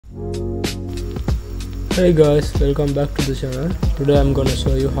Hey guys, welcome back to the channel. Today I'm gonna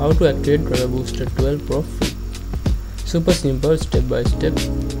show you how to activate Driver Booster 12 Pro free. Super simple, step by step.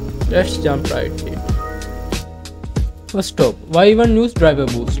 Let's jump right in. First off, why even use Driver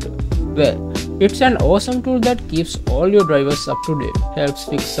Booster? Well, it's an awesome tool that keeps all your drivers up to date, helps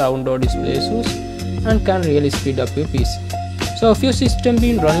fix sound or display issues, and can really speed up your PC. So if your system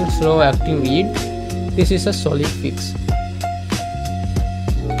been running slow or acting weird, this is a solid fix.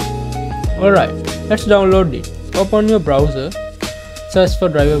 Alright, let's download it. Open your browser, search for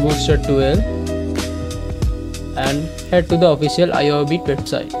Driver Booster 12 and head to the official iOrbit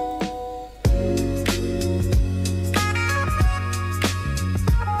website.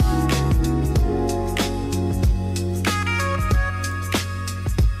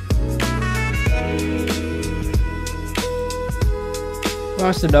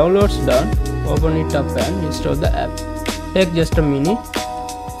 Once the download's done, open it up and install the app. Take just a minute.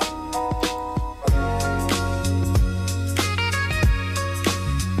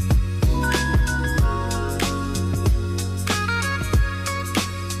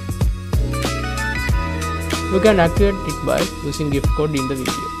 You can activate it by using gift code in the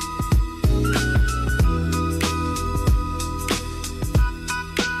video.